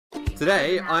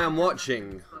Today I am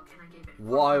watching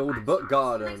Wild Book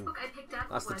Garden.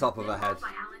 That's the top of her head.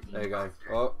 There you go.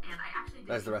 Oh,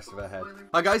 there's the rest of her head.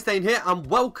 Hi guys, Dane here and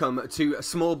welcome to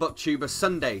Small BookTuber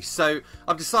Sunday. So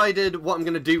I've decided what I'm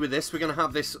going to do with this. We're going to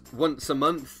have this once a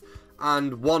month,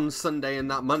 and one Sunday in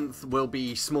that month will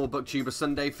be Small BookTuber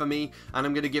Sunday for me, and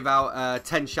I'm going to give out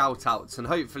 10 shout outs, and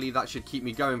hopefully that should keep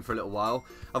me going for a little while.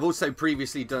 I've also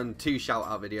previously done 2 shout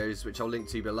out videos which I'll link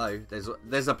to below. There's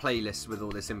a playlist with all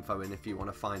this info in if you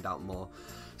want to find out more.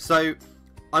 So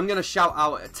I'm going to shout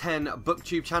out 10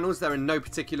 BookTube channels. They're in no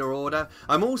particular order.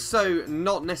 I'm also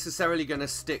not necessarily going to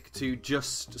stick to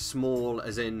just small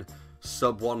as in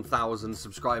sub 1,000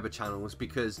 subscriber channels,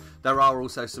 because there are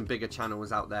also some bigger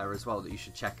channels out there as well that you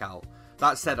should check out.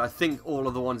 That said, I think all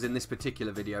of the ones in this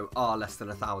particular video are less than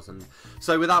 1,000.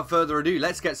 So without further ado,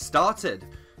 let's get started.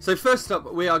 So first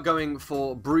up, we are going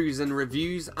for Brews and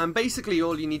Reviews, and basically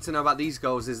all you need to know about these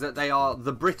girls is that they are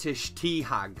the British tea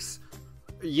hags.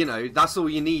 You know, that's all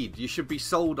you need. You should be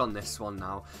sold on this one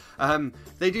now.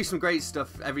 They do some great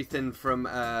stuff, everything from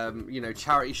you know,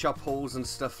 charity shop hauls and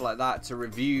stuff like that to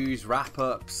reviews,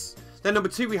 wrap-ups. Then number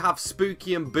 2 we have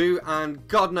Spooky and Boo, and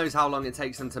God knows how long it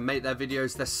takes them to make their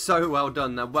videos. They're so well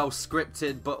done, they're well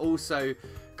scripted, but also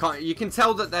you can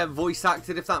tell that they're voice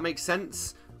acted, if that makes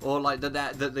sense. Or like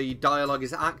that the dialogue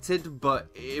is acted, but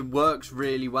it works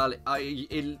really well.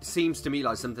 It seems to me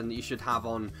like something that you should have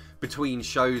on between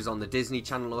shows on the Disney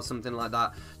Channel or something like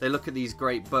that. They look at these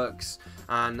great books,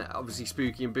 and obviously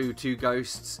Spooky and Boo, 2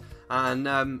 ghosts,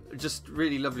 and just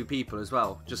really lovely people as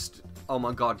well. Just, oh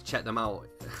my god, check them out.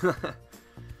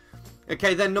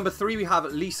 Okay, then number 3 we have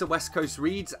Lisa West Coast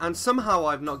Reads, and somehow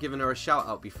I've not given her a shout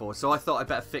out before, so I thought I'd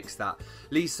better fix that.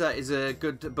 Lisa is a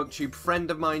good BookTube friend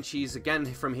of mine. She's again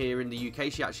from here in the UK.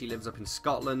 She actually lives up in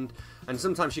Scotland, and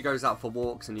sometimes she goes out for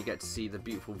walks and you get to see the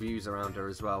beautiful views around her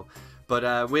as well.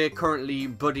 But we're currently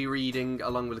buddy reading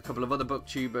along with a couple of other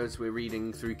BookTubers. We're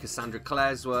reading through Cassandra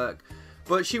Clare's work,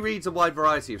 but she reads a wide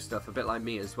variety of stuff, a bit like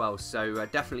me as well, so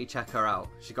definitely check her out.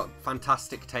 She's got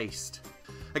fantastic taste.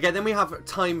 Okay, then we have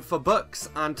Time for Books,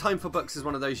 and Time for Books is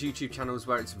one of those YouTube channels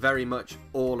where it's very much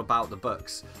all about the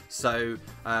books. So,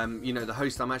 you know, the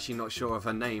host, I'm actually not sure of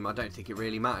her name. I don't think it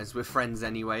really matters. We're friends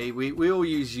anyway. We all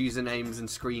use usernames and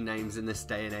screen names in this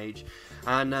day and age.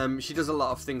 And she does a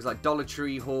lot of things like Dollar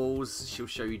Tree hauls. She'll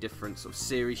show you different sort of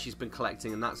series she's been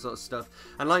collecting and that sort of stuff.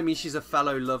 And like me, she's a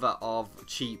fellow lover of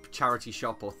cheap charity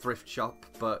shop or thrift shop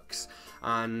books.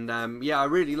 And yeah, I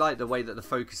really like the way that the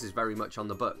focus is very much on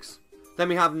the books. Then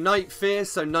we have Night Fear.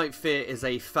 So Night Fear is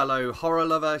a fellow horror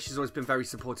lover. She's always been very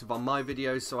supportive on my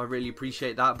videos, so I really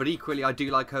appreciate that. But equally, I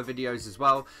do like her videos as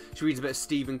well. She reads a bit of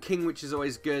Stephen King, which is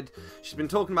always good. She's been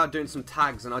talking about doing some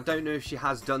tags, and I don't know if she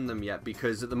has done them yet,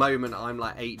 because at the moment I'm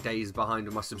like 8 days behind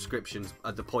with my subscriptions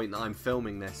at the point that I'm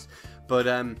filming this. But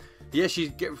yeah, she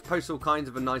posts all kinds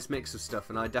of a nice mix of stuff,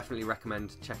 and I definitely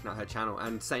recommend checking out her channel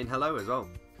and saying hello as well.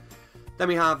 Then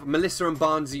we have Melissa and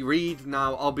Barnsey Read.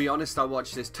 Now, I'll be honest, I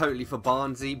watched this totally for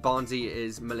Barnsey. Barnsey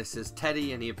is Melissa's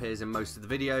Teddy, and he appears in most of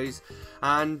the videos.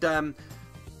 And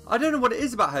I don't know what it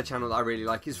is about her channel that I really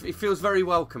like. It feels very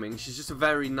welcoming. She's just a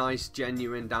very nice,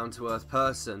 genuine, down-to-earth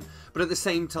person. But at the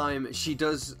same time, she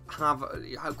does have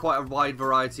quite a wide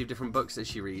variety of different books that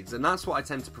she reads. And that's what I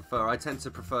tend to prefer. I tend to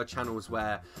prefer channels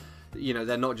where, you know,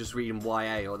 they're not just reading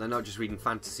YA or they're not just reading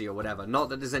fantasy or whatever. Not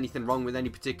that there's anything wrong with any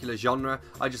particular genre.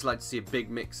 I just like to see a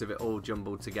big mix of it all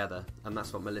jumbled together. And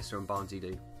that's what Melissa and Barnsey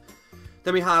do.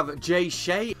 Then we have Jay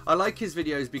Shea. I like his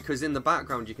videos because in the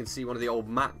background you can see one of the old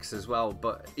Macs as well.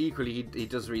 But equally, he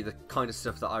does read the kind of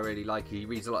stuff that I really like. He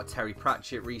reads a lot of Terry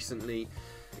Pratchett recently.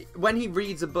 When he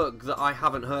reads a book that I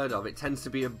haven't heard of, it tends to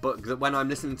be a book that when I'm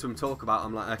listening to him talk about,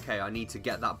 I'm like, okay, I need to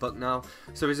get that book now.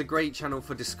 So it's a great channel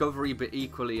for discovery, but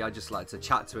equally I just like to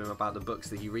chat to him about the books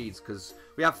that he reads, because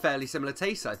we have fairly similar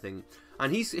tastes, I think.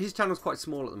 And his channel's quite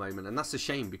small at the moment, and that's a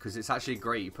shame because it's actually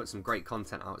great. He puts some great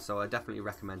content out, so I definitely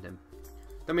recommend him.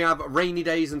 Then we have Rainy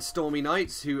Days and Stormy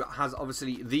Nights, who has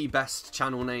obviously the best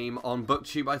channel name on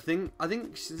BookTube, I think. I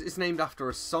think it's named after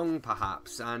a song,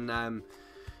 perhaps, and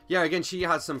yeah, again, she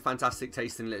has some fantastic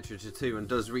taste in literature too, and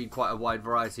does read quite a wide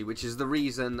variety, which is the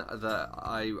reason that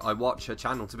I watch her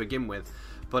channel to begin with.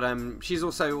 But she's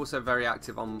also very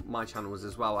active on my channels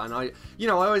as well, and I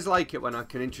always like it when I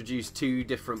can introduce 2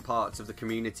 different parts of the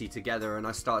community together, and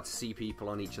I start to see people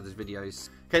on each other's videos.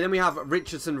 Okay, then we have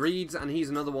Richardson Reads, and he's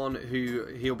another one who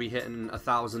he'll be hitting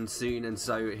 1,000 soon, and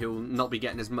so he'll not be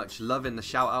getting as much love in the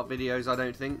shout-out videos, I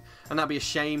don't think. And that'd be a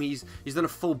shame. He's done a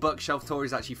full bookshelf tour.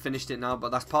 He's actually finished it now,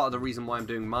 but that's part of the reason why I'm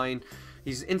doing mine.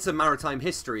 He's into maritime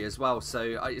history as well, so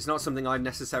it's not something I'm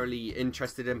necessarily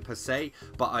interested in per se,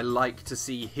 but I like to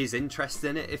see his interest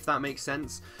in it, if that makes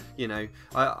sense. You know,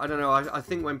 I don't know, I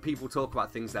think when people talk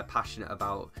about things they're passionate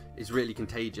about, it's really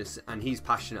contagious, and he's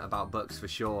passionate about books for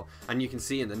sure, and you can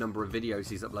see in the number of videos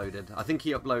he's uploaded. I think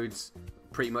he uploads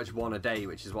pretty much one a day,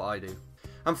 which is what I do.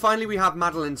 And finally we have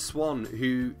Madeline Swan,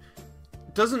 who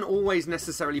doesn't always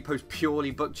necessarily post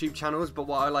purely booktube channels, but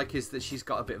what I like is that she's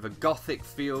got a bit of a gothic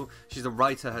feel. She's a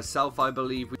writer herself, I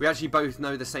believe. We actually both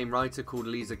know the same writer called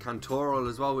Lisa Cantoral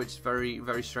as well, which is very,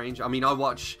 very strange. I mean, I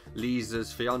watch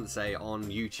Lisa's fiance on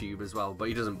YouTube as well, but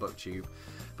he doesn't booktube.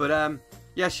 But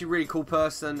yeah, she's a really cool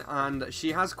person, and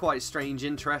she has quite strange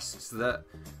interests that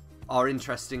are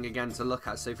interesting again to look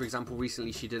at. So for example,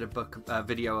 recently she did a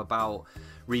video about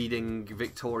reading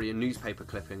Victorian newspaper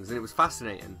clippings, and it was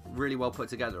fascinating, really well put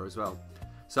together as well.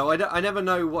 So I never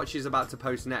know what she's about to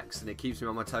post next, and it keeps me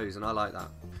on my toes, and I like that.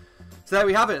 So there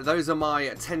we have it. Those are my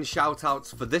 10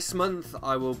 shoutouts for this month.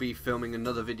 I will be filming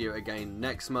another video again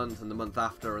next month, and the month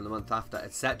after, and the month after,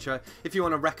 etc. If you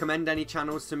want to recommend any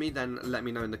channels to me, then let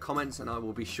me know in the comments, and I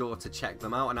will be sure to check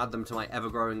them out and add them to my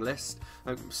ever-growing list.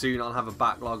 Soon I'll have a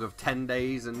backlog of 10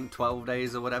 days and 12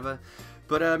 days or whatever.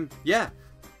 But yeah.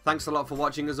 Thanks a lot for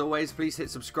watching as always. Please hit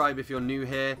subscribe if you're new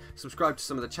here. Subscribe to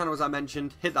some of the channels I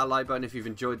mentioned. Hit that like button if you've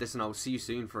enjoyed this, and I'll see you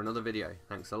soon for another video.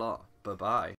 Thanks a lot.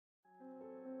 Bye-bye.